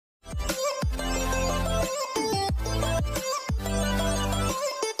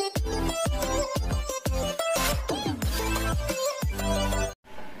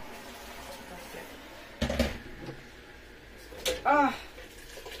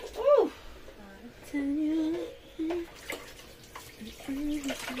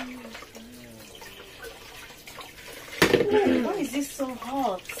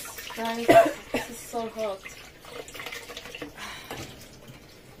Guys, this is so hot.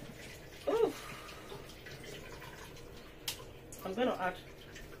 Ooh. I'm gonna add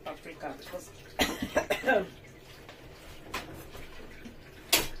paprika because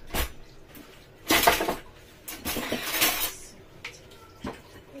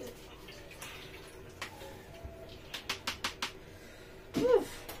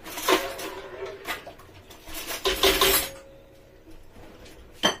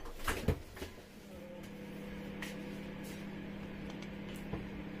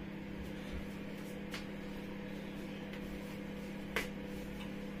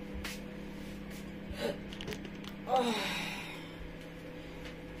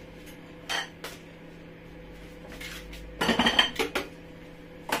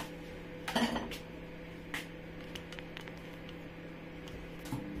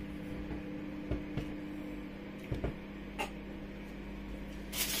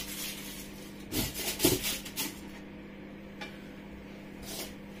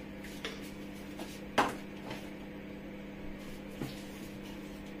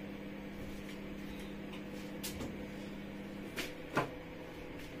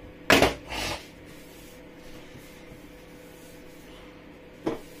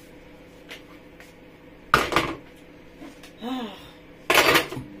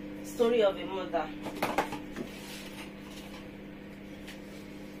story of a mother.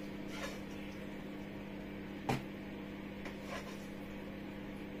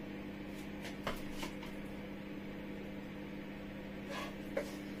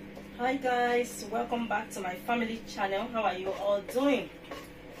 Hi guys, welcome back to my family channel. How are you all doing?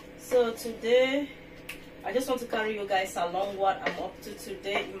 So today I just want to carry you guys along what I'm up to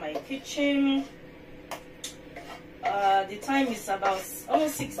today in my kitchen. The time is about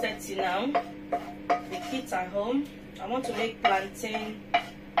almost 6:30 now. The kids are home. I want to make plantain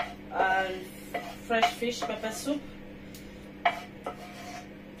and fresh fish pepper soup.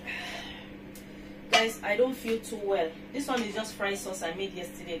 Guys, I don't feel too well. This one is just fried sauce I made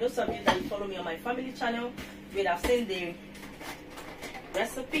yesterday. Those of you that follow me on my family channel will have seen the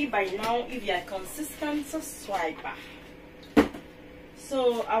recipe by now if you are consistent subscriber.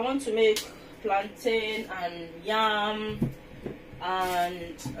 So I want to make plantain and yam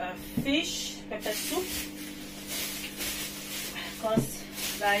and fish pepper soup because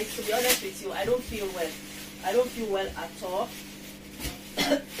guys, to be honest with you, I don't feel well at all.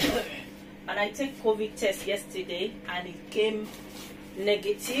 And I take COVID test yesterday and it came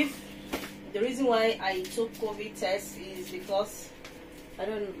negative. The reason why I took COVID test is because I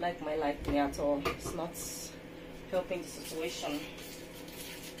don't like my life at all. It's not helping the situation.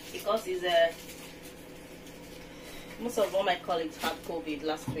 Because most of all my colleagues had COVID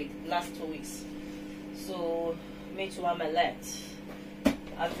last 2 weeks. So me too, I'm alert.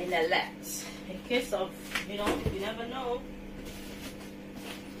 I've been alert. In case of, you never know.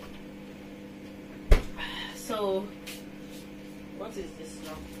 So what is this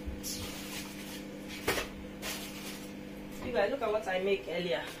now? You guys, look at what I made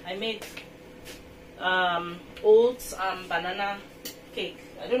earlier. I made oats and banana cake.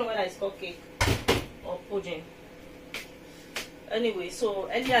 I don't know whether it's called cake or pudding. Anyway, so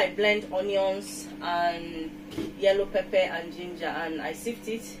earlier I blend onions and yellow pepper and ginger and I sift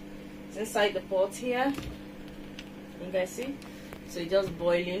it. It's inside the pot here. You guys see? So it's just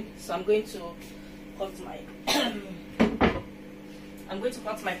boiling. So I'm going to cut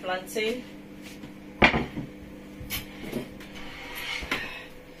my plantain.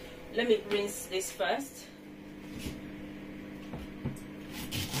 Let me rinse this first.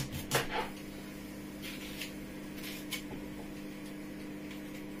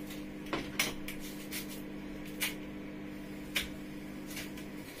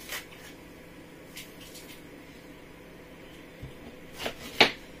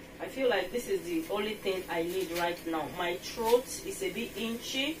 I feel like this is the only thing I need right now. My throat is a bit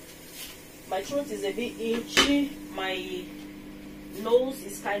itchy. My nose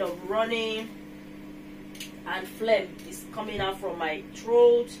is kind of running and phlegm is coming out from my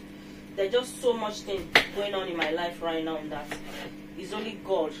throat. There's just so much thing going on in my life right now that it's only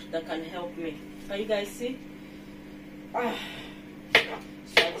God that can help me. Can you guys see? So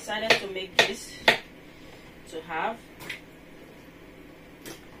I decided to make this to have.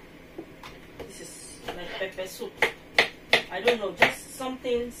 This is like pepper soup. I don't know, just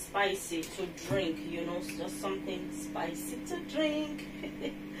something spicy to drink, just something spicy to drink.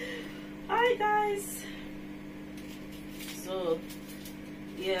 Hi guys. So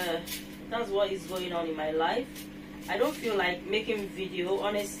yeah, that's what is going on in my life. I don't feel like making video,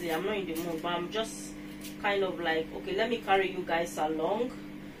 honestly. I'm not in the mood, but I'm just kind of like, okay, let me carry you guys along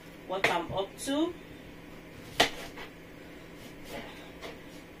what I'm up to,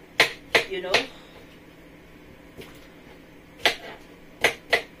 you know.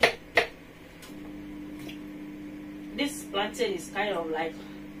 This plantain is kind of like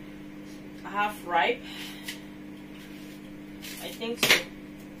half ripe, I think so.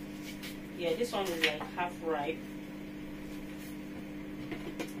 Yeah, this one is like half ripe.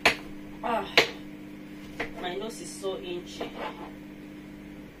 Ah, my nose is so itchy.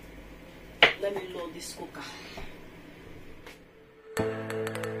 Let me load this cooker.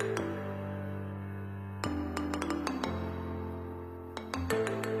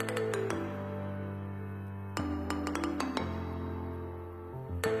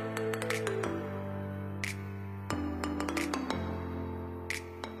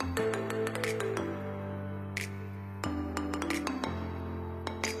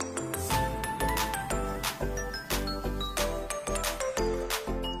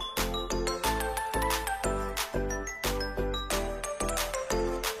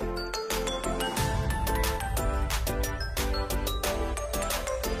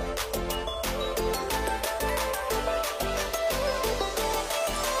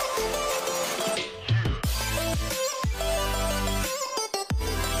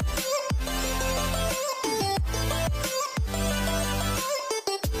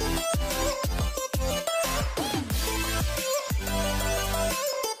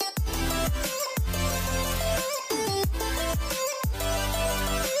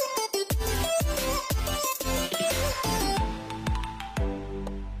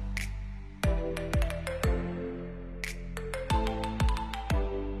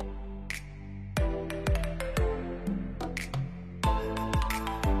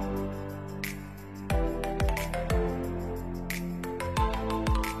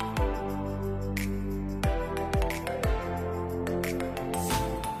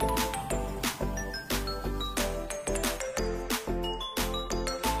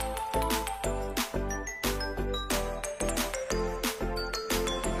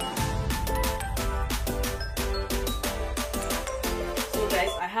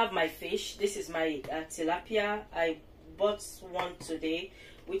 Have my fish. This is my tilapia. I bought one today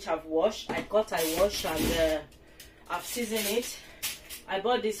which I've washed. I washed and I've seasoned it. I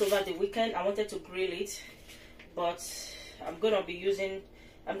bought this over the weekend. I wanted to grill it, but I wanted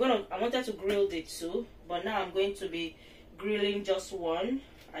to grill the two, but now I'm going to be grilling just one.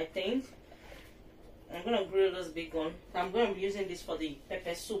 I think I'm gonna grill this big one. I'm gonna be using this for the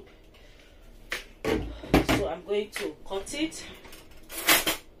pepper soup, so I'm going to cut it.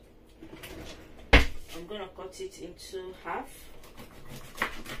 I'm gonna cut it into half.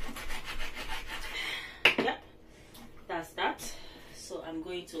 Yep, that's that. So I'm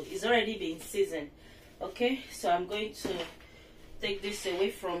going to, it's already been seasoned. Okay, so I'm going to take this away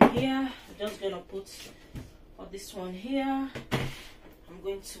from here. I'm just gonna put all this one here. I'm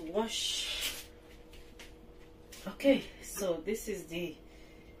going to wash. Okay, so this is the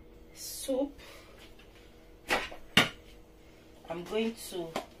soup. I'm going to,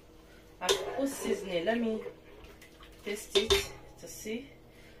 I put seasoning. Let me taste it to see.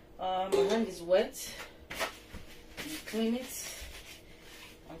 My hand is wet. Clean it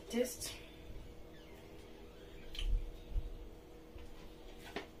and taste.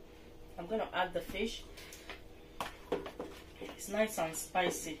 I'm gonna add the fish. It's nice and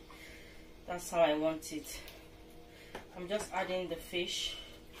spicy. That's how I want it. I'm just adding the fish.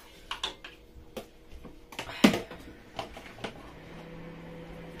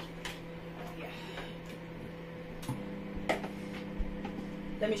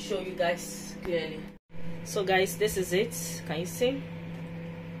 Let me show you guys clearly. So guys, this is it. Can you see?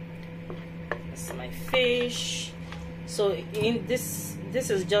 That's my fish. So in this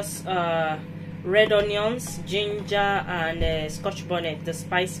is just red onions, ginger, and scotch bonnet, the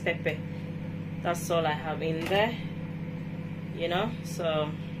spice pepper. That's all I have in there, you know.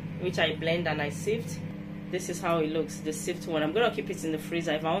 So which I blend and I sift. This is how it looks, the sift one. I'm gonna keep it in the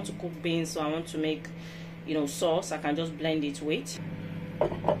freezer. If I want to cook beans, so I want to make, you know, sauce, I can just blend it with.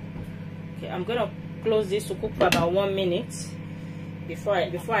 Okay, I'm gonna close this to cook for about 1 minute before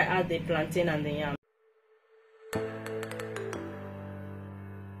I add the plantain and the yam.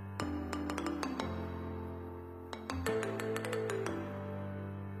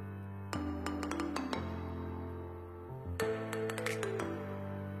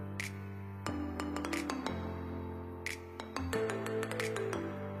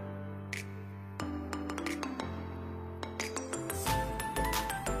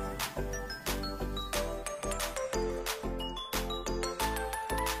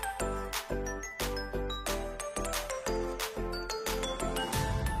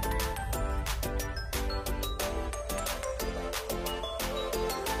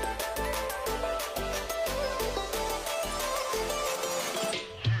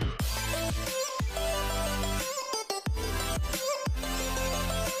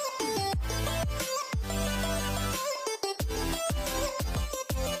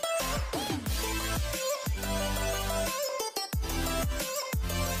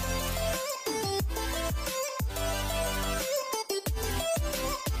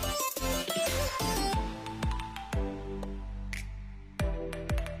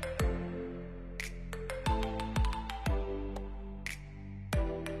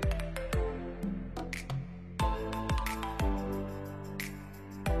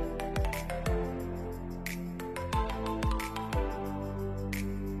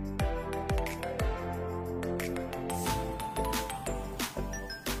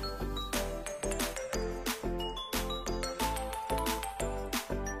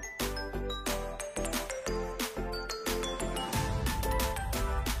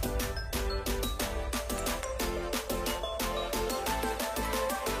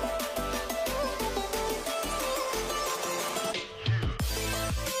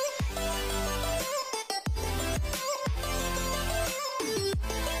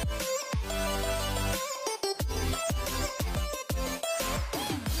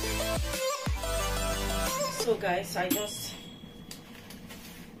 So guys, I just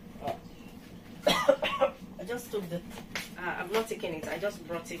took the I've not taken it, I just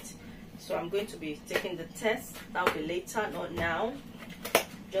brought it, so I'm going to be taking the test. That'll be later, not now,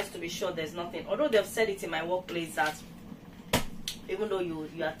 just to be sure there's nothing. Although they've said it in my workplace that even though you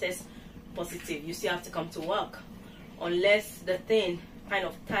are test positive, you still have to come to work unless the thing kind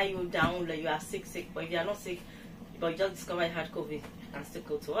of tie you down, like you are sick. But if you are not sick but you just discovered you had COVID, you can still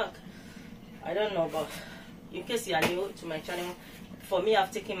go to work. I don't know, but in case you are new to my channel, for me,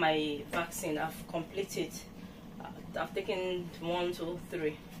 I've taken my vaccine. I've completed. I've taken 1, 2,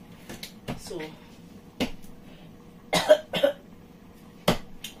 3. So I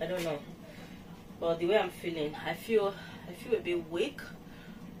don't know, but the way I'm feeling, I feel a bit weak.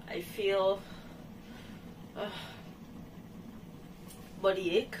 I feel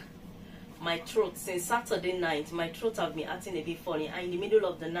body ache. My throat, since Saturday night, my throat have been acting a bit funny, and in the middle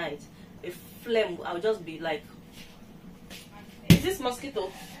of the night, a phlegm, I'll just be like, is this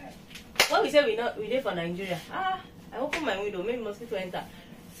mosquito? When we say we there for Nigeria, I open my window, maybe mosquito enter.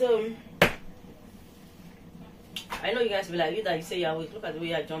 So I know you guys will be like, you that you say you're awake, look at the way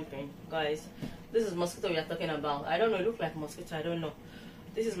you're jumping. Guys, this is mosquito we are talking about. I don't know, it look like mosquito, I don't know.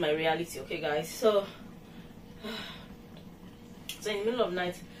 This is my reality, okay guys? So in the middle of the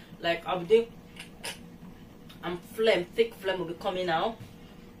night, like I'll be doing, thick phlegm will be coming out,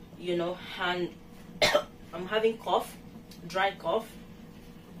 you know, and I'm having cough, dry cough.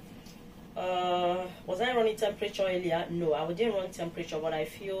 Was I running temperature earlier? No, I didn't run temperature, but I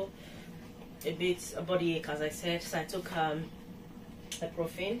feel a bit a body ache, as I said. So I took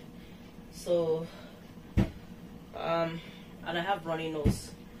ibuprofen. So and I have runny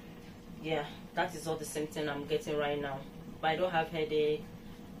nose. Yeah, that is all the symptom I'm getting right now. But I don't have headache.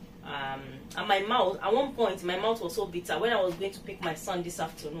 And my mouth, at one point my mouth was so bitter. When I was going to pick my son this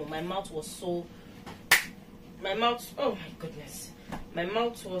afternoon, my mouth was so, oh my goodness, my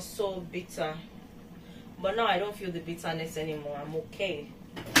mouth was so bitter. But now I don't feel the bitterness anymore. I'm okay,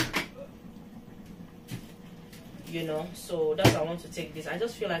 you know. So that's why I want to take this. I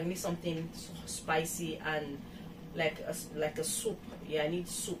just feel like I need something spicy and like a soup. Yeah, I need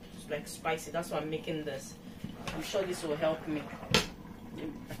soup, like spicy. That's why I'm making this. I'm sure this will help me.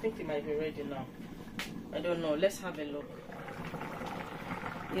 I think it might be ready now. I don't know. Let's have a look.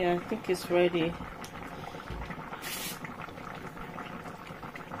 Yeah, I think it's ready.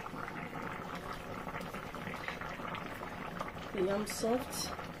 The yam soft.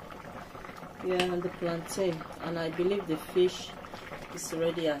 Yeah, and the plantain. And I believe the fish is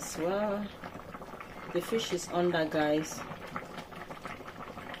ready as well. The fish is under, guys.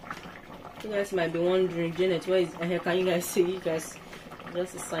 You guys might be wondering, Janet, where is here? Can you guys see? You guys,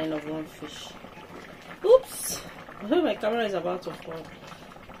 just a sign of one fish. Oops! I hope my camera is about to fall.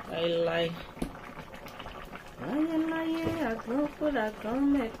 I lie. I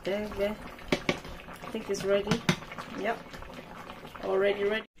think it's ready. Yep. Already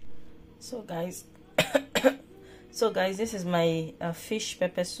ready. So guys, this is my fish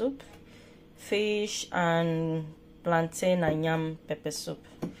pepper soup. Fish and plantain and yam pepper soup.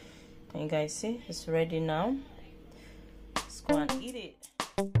 Can you guys see? It's ready now. Let's go and eat it.